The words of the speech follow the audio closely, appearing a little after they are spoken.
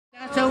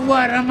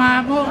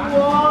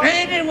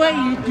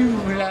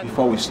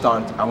Before we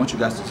start, I want you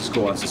guys to just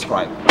go and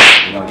subscribe.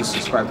 You know, just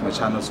subscribe to my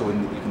channel so you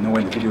can know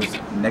when the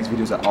next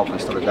videos are up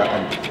and stuff like that.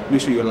 And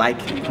make sure you like,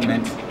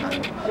 comment,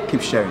 and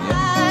keep sharing.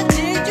 Yeah.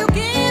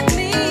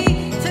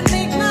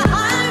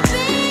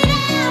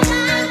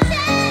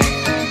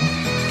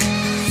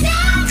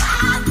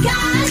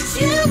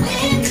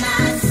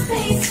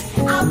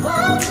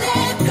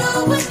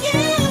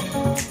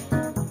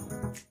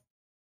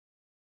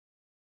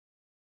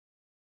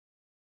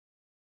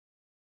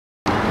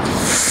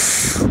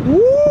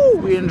 Woo!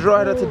 We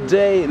enjoyed it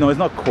today. No, it's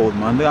not cold,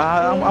 man.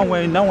 I'm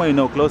wearing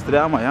no clothes today.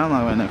 I'm not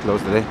wearing no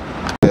clothes today.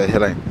 Yeah,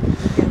 headline.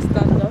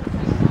 Stand up.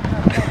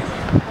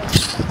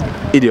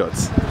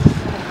 Idiots.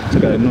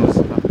 Look at the nose.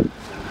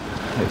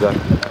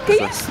 Exactly.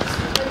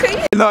 Can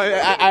you? No,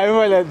 I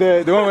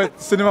remember the one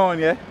with cinema one,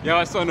 yeah? Yeah,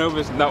 I saw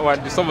nervous in that one.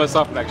 I saw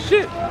myself like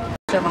shit.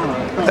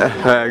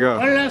 There you go.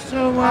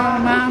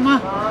 Mama,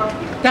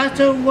 that's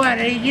a what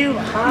are you?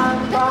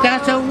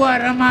 That's a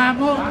what a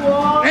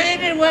mama.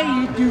 Anyway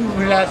you do,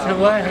 that's a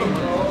way.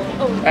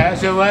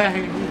 That's a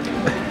way.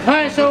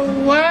 That's a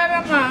what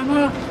a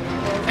mama.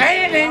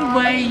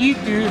 Anyway you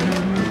do.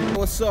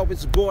 What's up?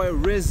 It's boy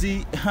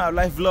Rizzy,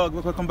 live vlog.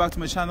 Welcome back to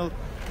my channel,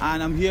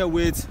 and I'm here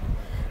with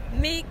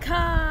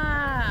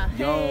Mika.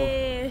 Yo.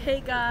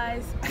 Hey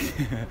guys.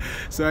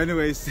 So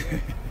anyways,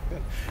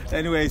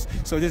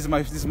 so this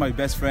is my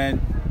best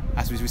friend.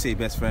 As we say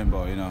best friend,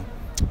 but you know,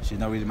 she's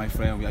not really my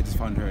friend. I just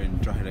found her in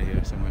Drogheda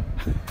here somewhere.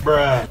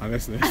 Bruh. I'm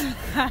listening.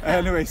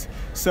 Anyways,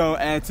 so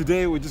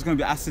today we're just gonna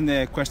be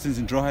asking questions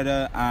in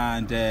Drogheda,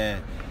 and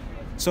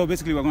so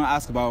basically we're gonna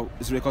ask about,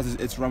 because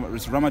it's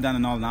Ramadan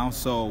and all now,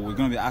 so we're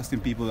gonna be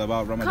asking people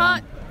about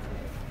Ramadan.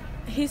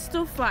 He's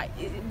too far.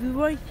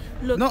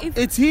 Look, no,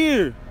 it's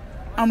here.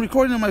 I'm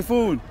recording on my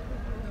phone.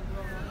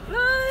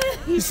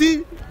 You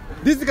see,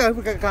 this guy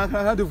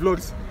can do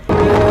vlogs.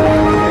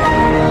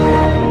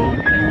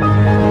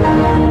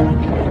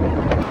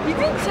 You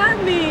didn't tell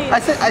me. I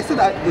said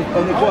that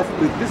on the bus,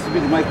 this will be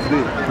the mic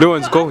today. No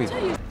one's going.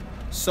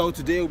 So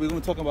today we're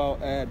going to talk about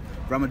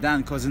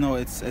Ramadan, because you know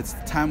it's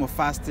time of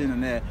fasting,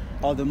 and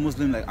all the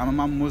Muslim, like I'm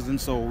Muslim,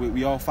 so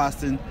we all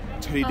fasting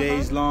 30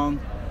 days long,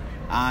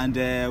 and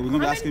we're going to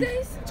be asking. Many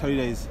days? 30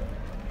 days.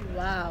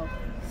 Wow.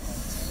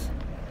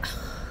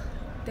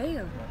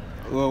 Damn.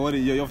 Well, what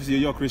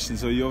you're Christian,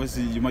 so you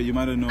might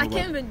not know. I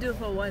can't even do it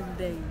for 1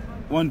 day.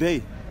 1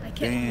 day. I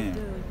can't even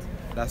do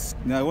it. That's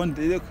no 1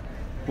 day. Look,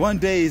 1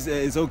 day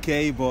is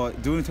okay,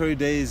 but doing 30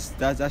 days,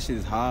 that shit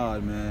is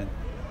hard, man.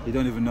 You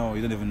don't even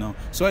know.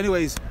 So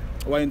anyways,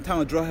 we're in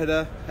town of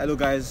Drogheda. Hello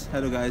guys. I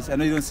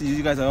know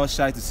you guys are all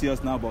shy to see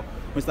us now, but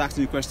we're just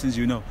asking you questions,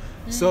 you know.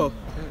 So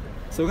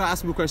we're gonna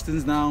ask you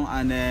questions now,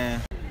 and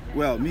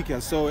well, Mika.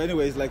 So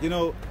anyways, like, you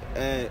know,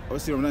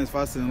 obviously Ramadan is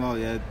fasting and all,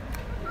 yeah.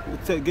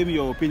 Give me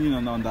your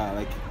opinion on that.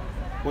 Like,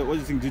 what do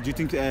you think? Do you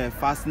think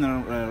fasting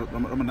and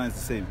Ramadan is the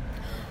same?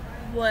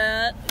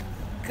 Well,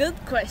 good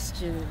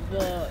question,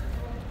 but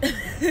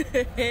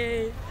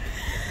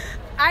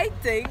I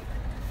think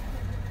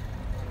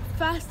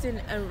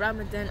fasting and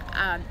Ramadan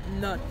are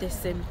not the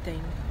same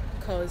thing.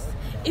 Because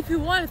if you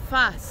want to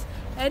fast,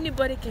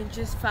 anybody can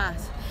just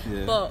fast.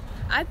 Yeah. But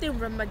I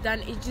think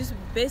Ramadan is just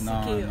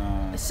basically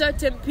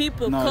certain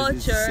people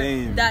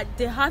culture that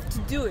they have to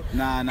do it.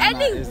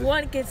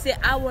 Anyone can say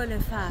I want to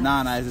fast.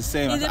 It's the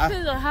same. It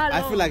depends on how long.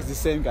 I feel like it's the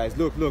same, guys.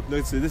 Look,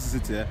 this is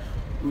it here.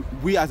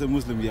 We as a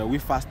Muslim, yeah, we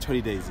fast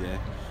 30 days, yeah.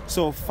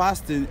 So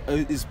fasting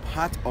is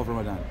part of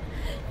Ramadan.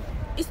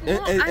 It's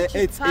not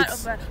actually part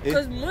of it,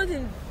 because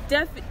Muslims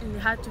definitely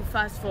had to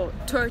fast for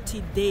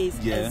 30 days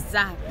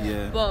exact.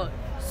 Yeah. But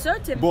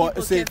certain people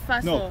can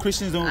fast. No,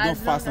 Christians don't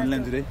fast on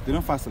Lent, do they? They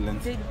don't fast on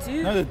Lent. They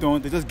do. No, they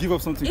don't. They just give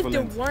up something for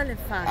Lent. If they want to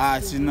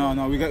fast. See, no.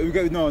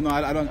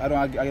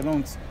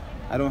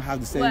 I don't have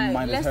the same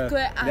mind as her.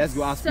 Let's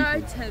go ask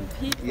certain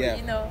people. Yeah,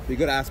 you know. We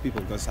gotta ask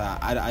people, because I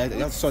have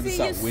to sort this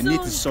out. We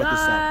need to sort this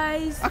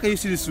out. How can you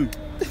see this soon?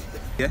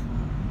 Yeah.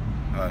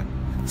 All right.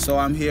 So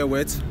I'm here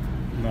with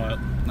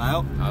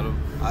Niall.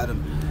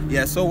 Adam.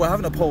 Yeah. So we're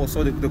having a poll.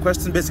 So the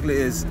question basically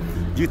is,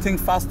 do you think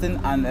fasting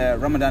and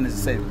Ramadan is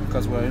the same?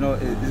 Because we're, you know,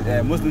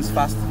 Muslims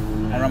fast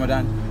and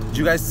Ramadan. Do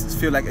you guys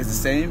feel like it's the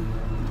same?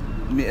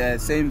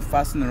 Same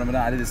fasting and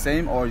Ramadan, are they the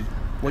same, or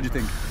what do you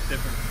think?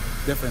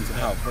 Different.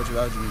 How? What do you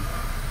mean?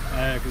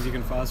 Because you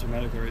can fast for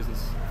medical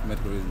reasons. And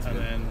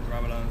then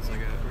Ramadan is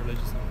like a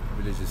religious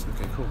thing.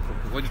 Okay, cool.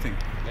 What do you think?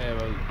 Yeah,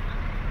 well,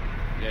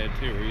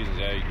 two reasons.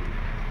 Yeah, you can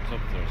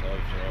something to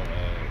ourselves, you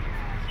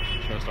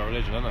know. Trust our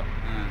religion, isn't it?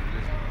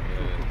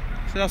 Cool.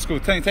 So that's cool.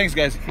 Thanks,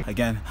 guys.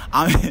 Again,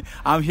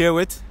 I'm here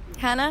with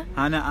Hannah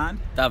and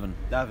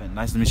Davin.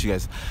 Nice to meet you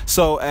guys.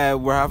 So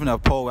we're having a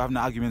poll. We're having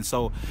an argument.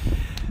 So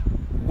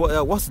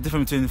what's the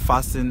difference between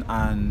fasting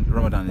and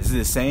Ramadan? Is it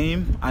the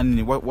same?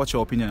 And what's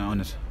your opinion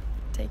on it?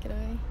 Take it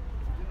away.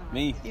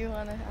 Me? You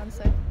want to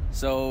answer?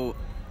 So,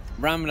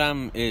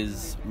 Ramadan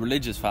is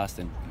religious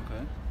fasting.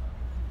 Okay.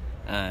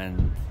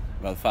 And,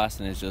 well,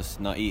 fasting is just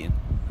not eating.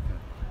 Okay.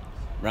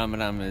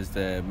 Ramadan is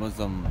the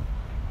Muslim,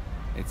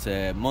 it's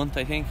a month,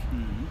 I think,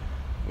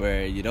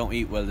 where you don't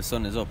eat while the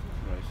sun is up.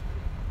 Right.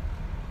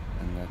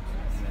 And that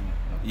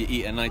you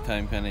eat at night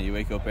time, kind of. You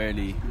wake up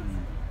early,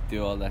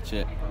 do all that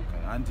shit.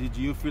 Okay. And did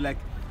you feel like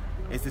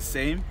it's the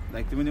same?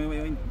 Like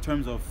in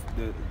terms of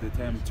the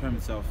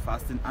terms of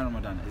fasting and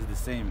Ramadan, is it the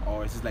same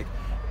or is it like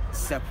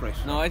separate?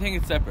 No, I think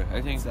it's separate.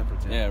 I think it's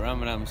separate. Yeah,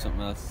 Ramadan is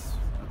something else.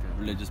 Okay.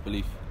 Religious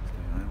belief.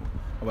 Okay.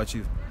 How about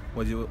you?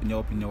 What do you, in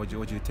your opinion, what do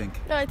you think?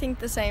 No, I think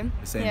the same.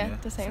 The same. Yeah,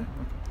 the same.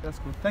 Okay. That's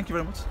cool. Thank you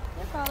very much.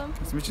 No problem.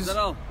 Nice to meet you. Is that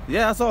all?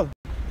 Yeah, that's all.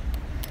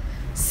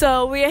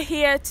 So we are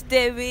here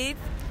today with.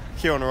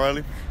 Kieran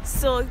O'Reilly.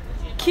 So,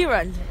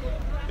 Kieran.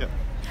 Yeah.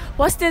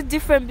 What's the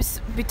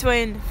difference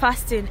between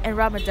fasting and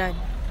Ramadan?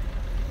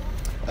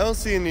 I don't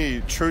see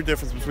any true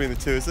difference between the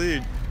two. So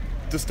you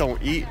just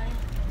don't eat.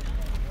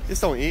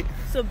 Just don't eat.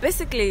 So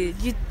basically,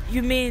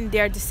 you mean they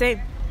are the same?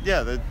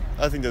 Yeah,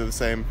 I think they're the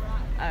same.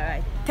 All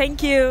right.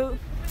 Thank you.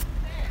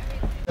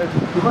 So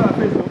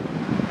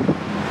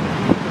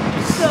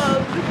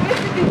we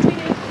basically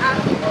finished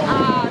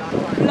our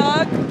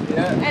vlog,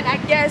 and I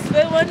guess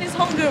everyone is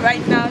hungry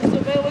right now, so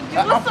they will give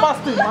us some.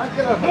 Fasting, man.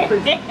 Get out of my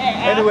face.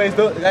 Anyways,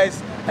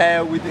 guys,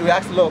 we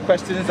asked a lot of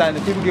questions and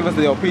people give us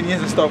their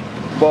opinions and stuff.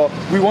 But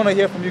we want to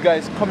hear from you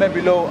guys. Comment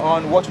below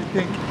on what you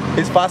think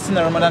is fasting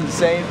and Ramadan the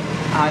same,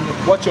 and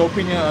what's your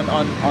opinion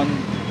on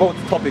both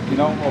topic. You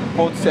know, or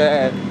both.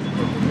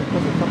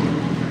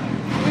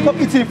 Stop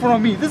eating in front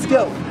of me. This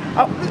girl.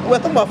 We're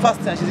talking about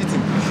fasting and she's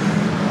eating.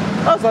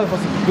 How's that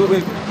possible?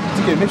 Wait.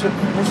 Okay, make sure it's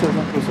not closer.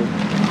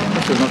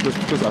 Make sure it's not close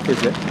to our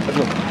face, yeah? Let's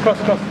go. Cross.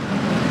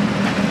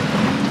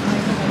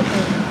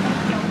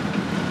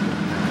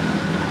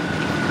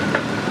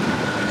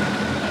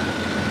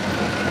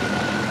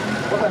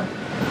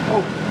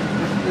 Oh,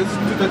 it's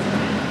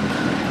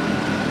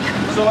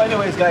 2:30. So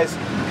anyways guys,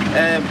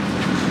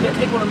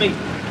 take one of me.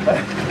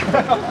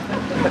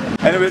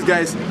 Anyways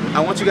guys, I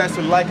want you guys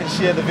to like and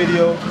share the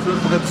video. Don't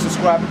forget to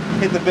subscribe,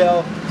 hit the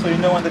bell so you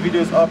know when the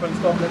video is up and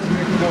stuff. Let's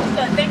go.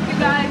 So thank you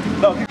guys.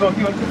 No, keep going.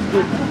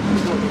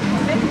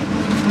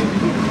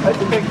 I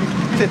say thank you.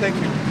 You say thank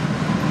you.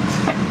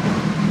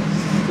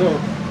 So,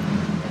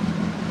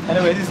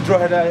 anyway, this is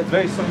Drogheda. It's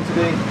very sunny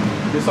today.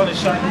 The sun is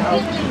shining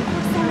out.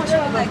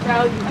 Guys,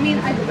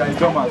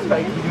 don't man,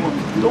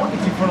 don't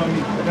eat in front of me.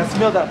 I can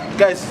smell that.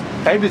 Guys,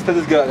 can you please tell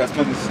this girl I can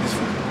smell this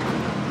food?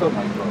 Oh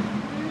my god.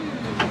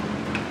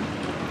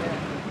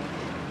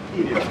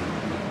 Idiot.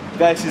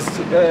 Guys,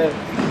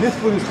 this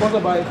food is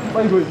sponsored by.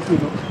 Why are you going to food?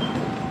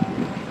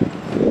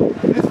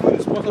 This food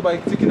is sponsored by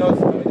Chicken Nuts.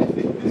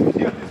 This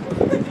video is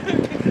sponsored by.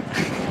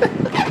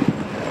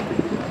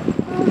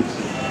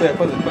 Yeah,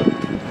 pause it.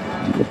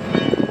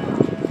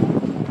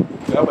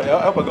 I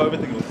hope I got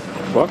everything.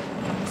 What?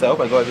 So I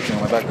hope I got everything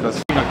on my back because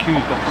I'm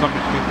accused of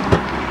something.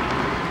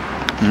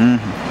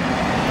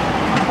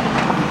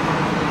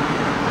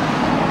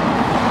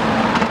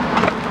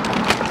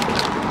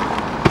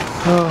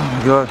 Oh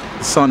my god,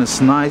 the sun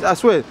is nice. I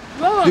swear,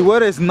 the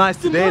weather is nice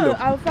today. Look.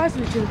 I'll fast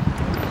with you.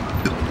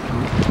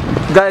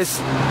 Guys,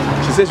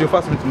 she says she'll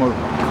fast me tomorrow. I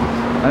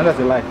know that's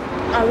a lie.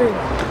 I will.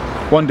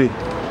 One day.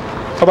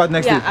 How about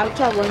next day? Yeah, I'll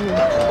try one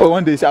day. Oh,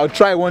 one day. So I'll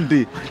try one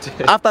day.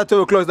 After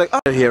 12 o'clock, it's like,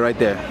 oh, here, right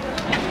there.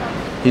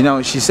 You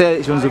know, she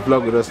said she wants to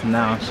vlog with us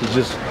now. She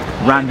just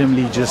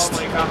randomly just.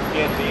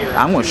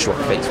 I'm gonna show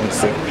her face. Let's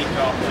see.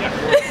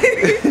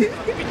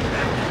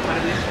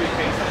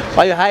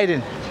 Why are you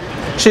hiding?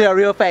 Show your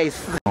real face.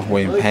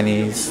 We're in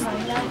Pennies.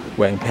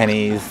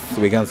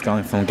 We're just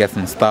going to get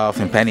some stuff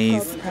in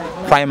Pennies.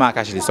 Primark,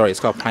 actually. Sorry, it's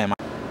called Primark.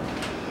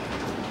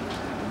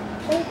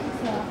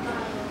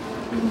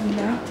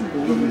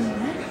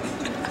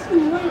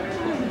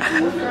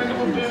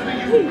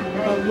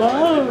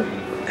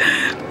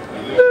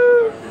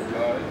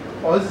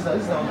 Oh, this is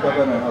not my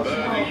house.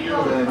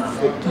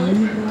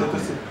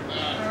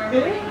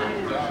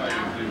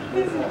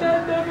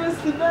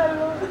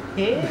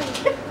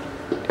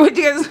 What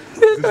you guys?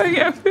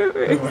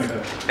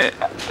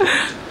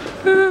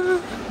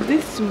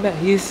 This smell,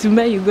 you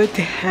smell you go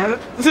to have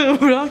to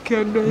block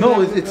your nose.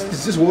 No,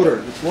 it's just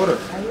water. It's water.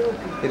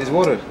 It is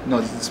water. No,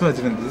 it smells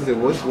different. This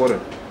is water.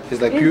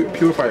 It's like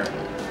purifier.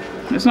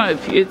 It's not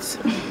it's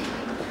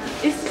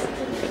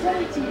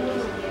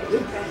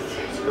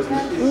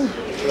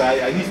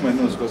I need my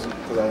nose because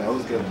I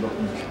always get blocked.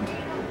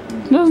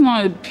 that's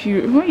not a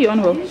pure. What are you on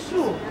about?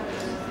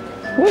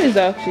 What is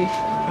that actually?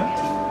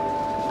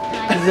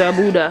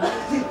 Zabuda.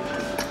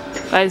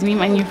 Guys, meet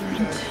my new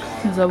friend.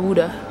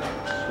 Zabuda.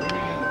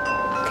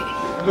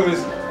 Look at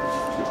this.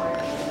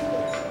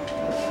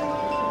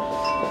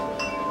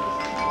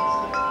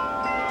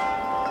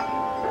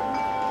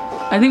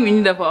 I think we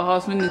need that for our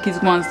house when the kids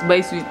want to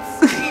buy sweets.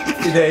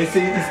 Yeah, it's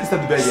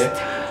at the bed, yeah?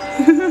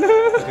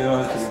 Okay, no,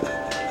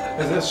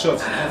 it's short.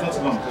 It's not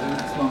too long.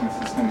 It's long.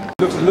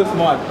 It looks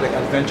more like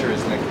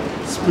adventurous, like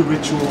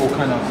spiritual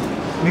kind of.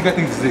 Make I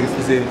think it's a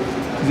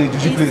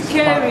juju place.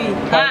 Scary.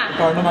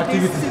 Paranormal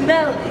activity. The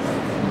smell is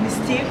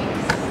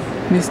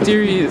mysterious.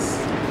 Mysterious.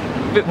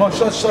 More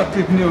short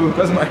clip new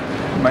because my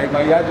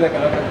yard like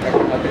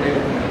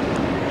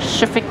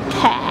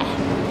Shafika.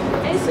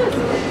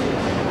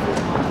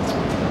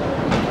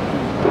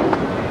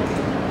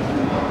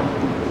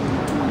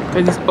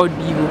 Cause it's odd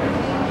people.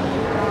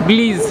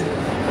 Please.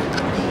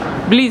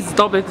 Please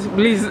stop it.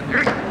 Please.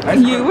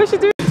 You what you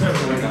do?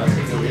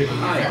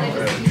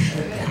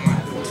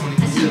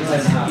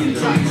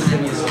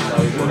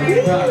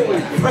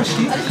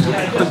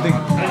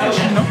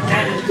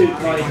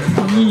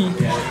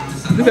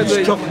 Look at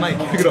the chocolate, Mike.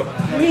 Pick it up.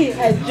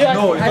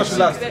 No, it touched you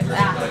last.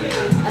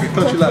 It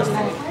touched you last.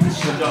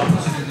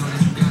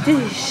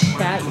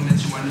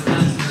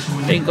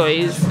 Hey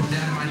guys,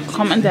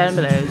 comment down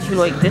below. Do you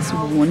like this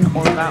one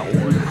or that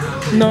one?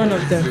 None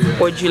of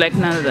them. Or do you like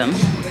none of them?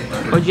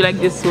 Or do you like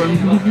this one?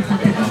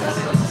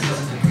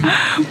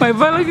 My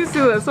volume is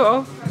still so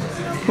off.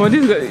 What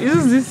is it? It's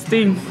just this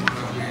thing.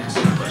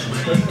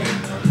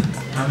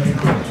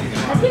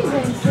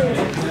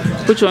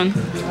 Which one?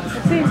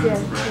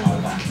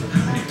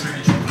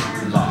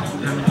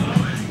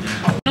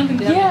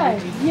 Yeah.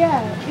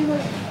 It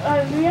was.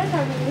 Rihanna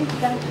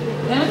released that.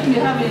 I don't think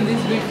they have it in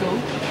this week though.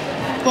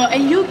 But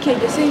in UK,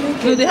 they say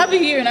UK. No, they have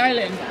it here in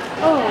Ireland.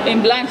 Oh.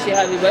 In Blanche they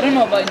have it, but I don't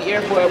know about in the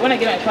airport. When I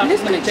get my passport,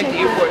 I'm gonna check the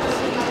airports.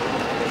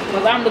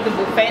 Because I'm looking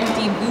for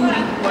Fenty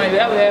booty. No.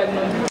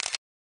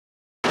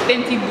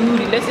 Fenty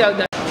booty. Let's see how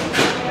that.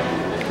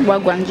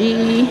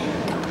 Wagwanji.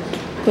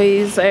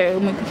 Because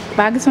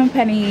bags from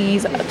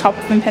pennies, top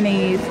from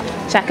pennies,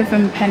 jacket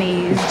from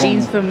pennies,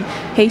 jeans from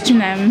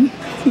H&M,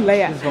 like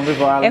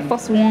Air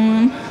Force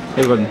One.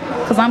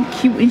 Because I'm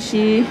cute and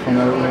shit. From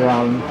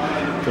around.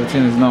 The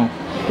thing is, no,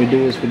 we do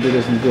this and do it,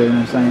 you know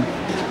what I'm saying?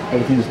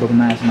 Everything just looking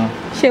nice now.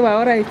 Shit,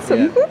 alright.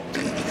 Yeah.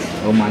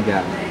 Oh my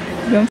god.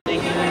 That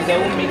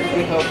will make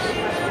it help.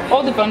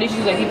 All the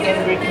foundations I keep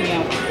getting breaking me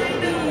out.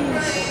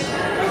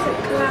 It's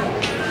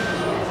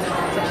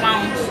a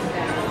clown.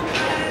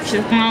 She's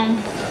a clown.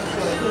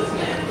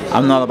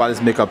 I'm not about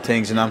this makeup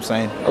things, you know what I'm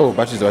saying? Oh,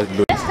 but she's always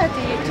blue. Let's start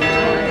the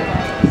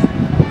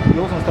YouTube.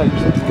 You also start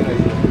YouTube.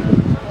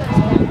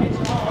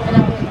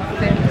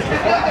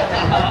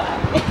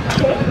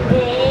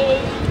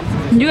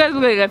 You guys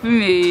look like a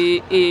film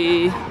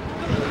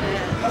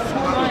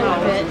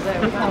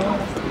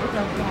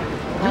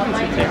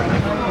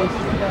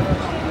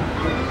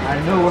I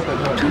know what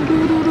they're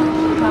doing.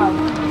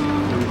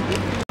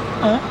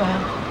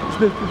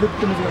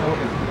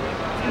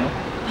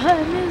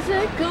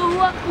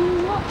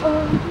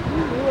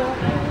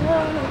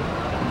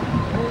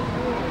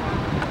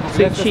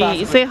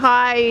 Say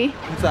hi.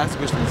 Let's ask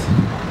questions.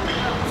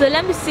 So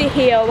let me see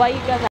here why you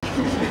guys are.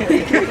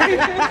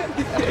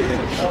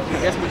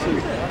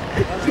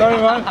 Story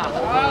man.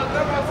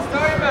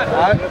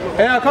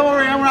 Hey, come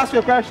over here. I'm gonna ask you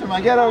a question,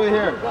 man. Get over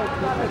here.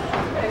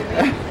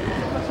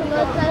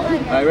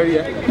 Alright, ready?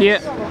 Yeah.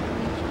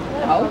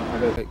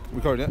 Okay,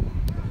 record it.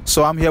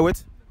 So I'm here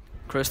with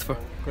Christopher.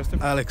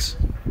 Alex.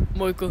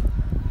 Michael.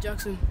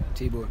 Jackson.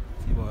 T-Boy.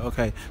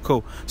 Okay,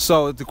 cool.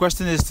 So the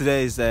question is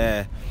today is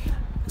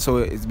so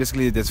it's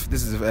basically this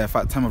is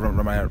time of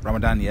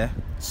Ramadan, yeah.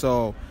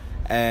 So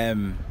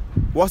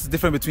what's the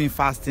difference between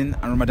fasting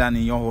and Ramadan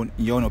in your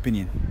own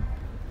opinion?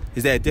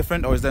 Is there a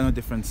difference or is there no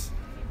difference?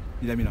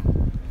 You let me know.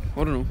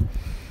 I don't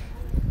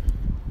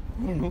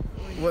know.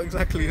 What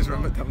exactly is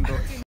Ramadan though?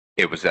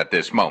 It was at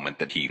this moment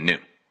that he knew.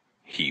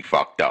 He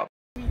fucked up.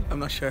 I'm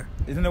not sure.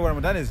 You don't know what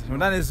Ramadan is?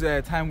 Ramadan is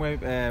a time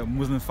where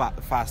Muslims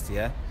fast,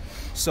 yeah?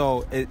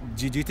 So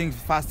do you think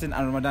fasting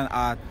and Ramadan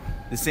are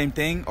the same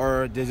thing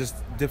or they're just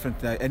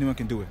different, anyone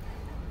can do it?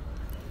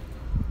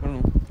 I don't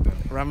know.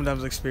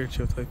 Ramadan's like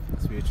spiritual type.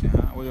 Spiritual,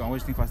 huh? What do you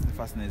think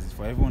fasting is?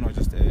 For everyone or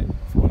just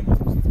for only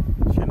Muslims?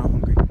 If you're not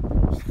hungry.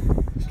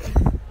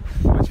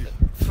 What about you?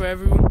 For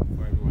everyone.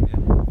 For everyone, yeah.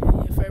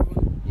 Yeah, for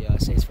everyone. Yeah, I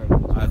say it's for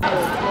everyone. I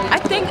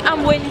think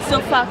I'm winning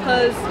so far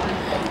because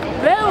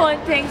everyone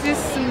thinks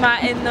it's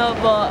Martin,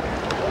 but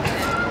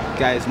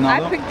Guys, no. I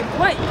picked the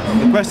point.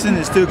 The question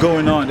is still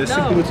going on. There's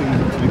still people to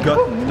be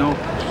gotten, you know?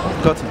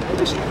 Gotten.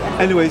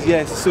 Anyways,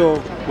 yes, so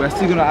we're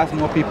still gonna ask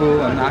more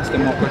people and ask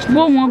them more questions.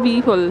 What more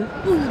people?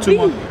 2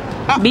 more.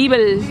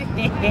 People.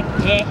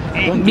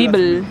 Don't do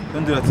People.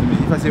 Don't do that to me.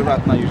 If I say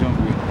rat now, you don't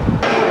agree.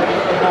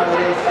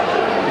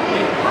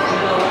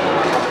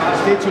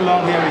 Stay too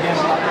long here again.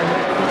 So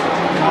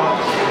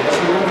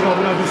we're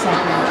gonna do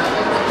something.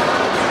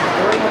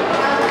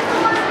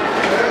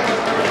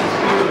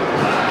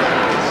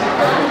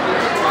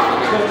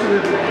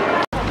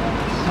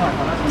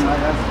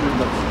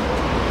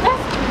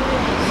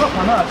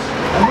 I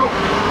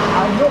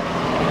know.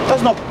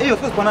 That's not. Hey,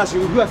 what's panache?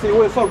 You are saying,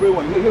 what's up,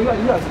 everyone? You are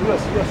saying,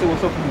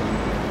 what's up?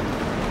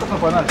 That's not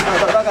panache.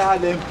 That guy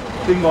had them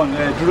thing on,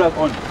 durag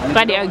on.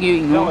 Why are they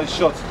arguing? That was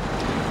short.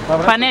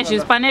 Spanish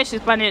is Spanish.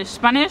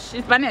 Spanish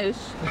is Spanish.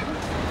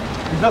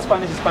 It's not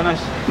Spanish, it's Spanish.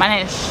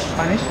 Spanish.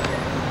 Spanish?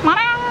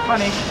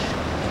 Spanish.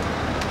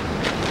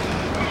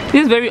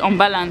 This is very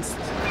unbalanced.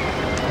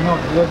 No,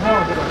 there's no.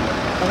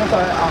 I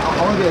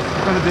want to get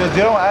because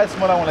they don't add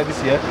smaller one like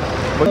this here.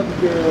 But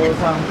girls,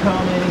 I'm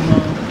coming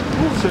home.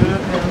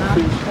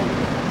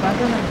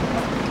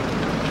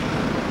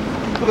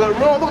 Look at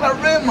that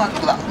rim, man.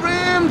 Look at that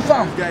rim,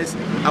 fam. Guys,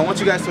 I want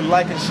you guys to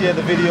like and share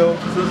the video.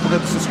 Don't forget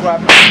to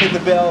subscribe, hit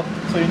the bell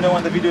so you know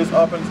when the video is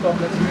up and stuff.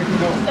 Let's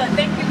go. So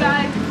thank you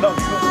guys. Love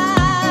you.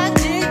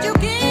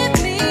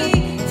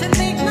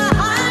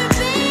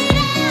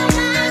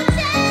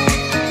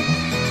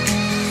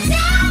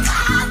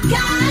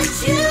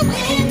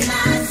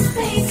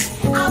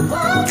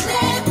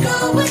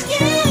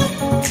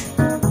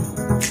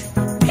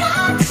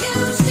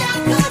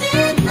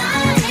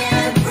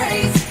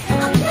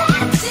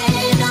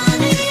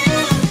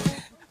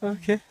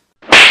 Okay.